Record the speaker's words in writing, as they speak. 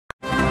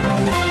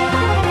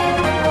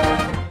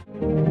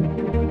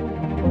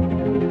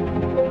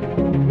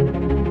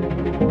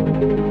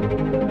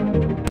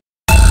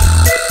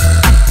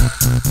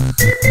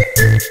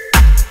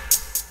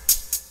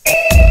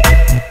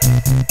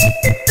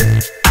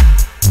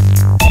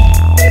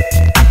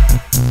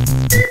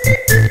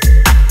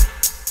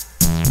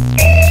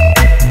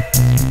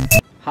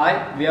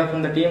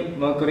From the team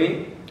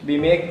Mercury, we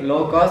make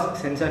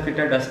low-cost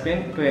sensor-fitted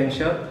dustbin to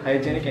ensure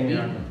hygienic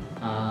environment.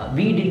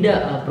 We did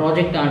a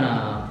project on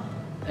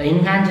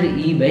enhanced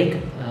e-bike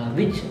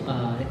which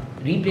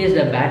replaced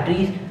the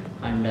batteries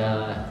and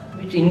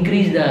which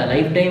increased the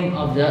lifetime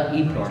of the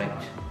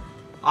e-product.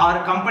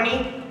 Our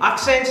company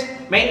Accents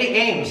mainly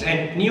aims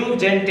at new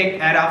gen tech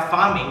era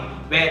farming,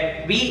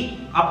 where we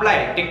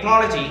apply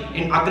technology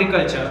in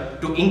agriculture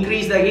to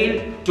increase the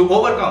yield to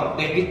overcome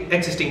the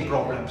existing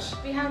problems.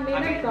 We have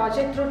made a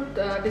project through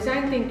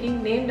design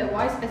thinking named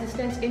Voice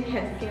Assistance in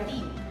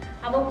Healthcare.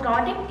 Our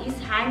product is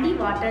Handy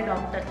Water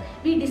Doctor.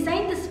 We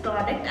designed this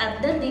product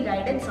under the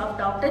guidance of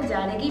Dr.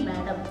 Janagi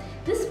Madam.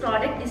 This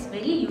product is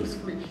very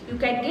useful. You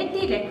can get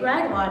the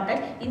required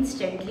water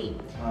instantly.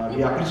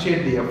 We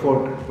appreciate the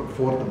effort put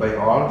forth by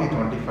all the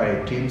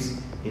 25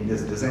 teams in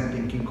this design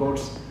thinking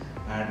course,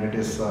 and it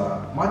is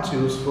much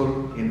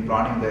useful in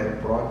planning their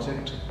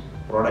project,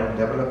 product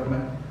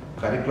development,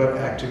 curricular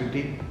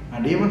activity,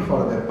 and even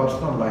for their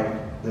personal life.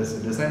 This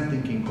design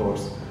thinking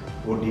course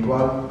would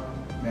evolve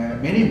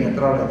many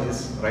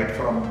methodologies, right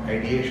from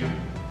ideation,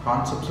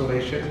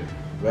 conceptualization,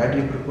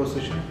 value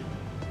proposition,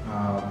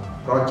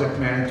 project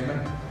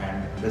management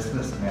and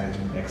business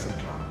management, etc.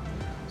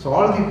 So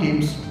all the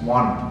teams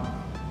won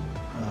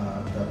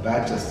the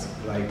badges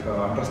like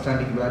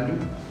understanding value,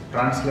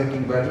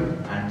 translating value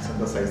and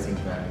synthesizing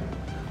value.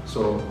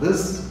 So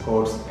this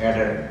course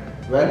added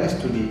values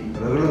to the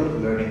regular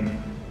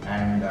learning,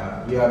 and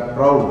we are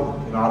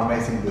proud in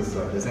organizing this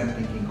design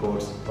thinking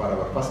course for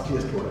our first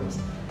year students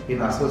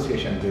in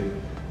association with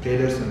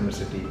Taylor's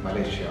University,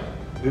 Malaysia.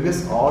 We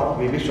wish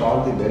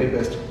all the very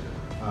best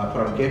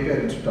from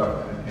KPRIET Institute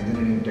of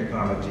Engineering and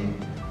Technology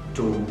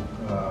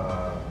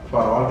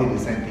for all the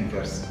design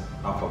thinkers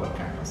of our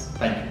campus.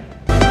 Thank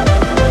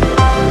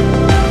you.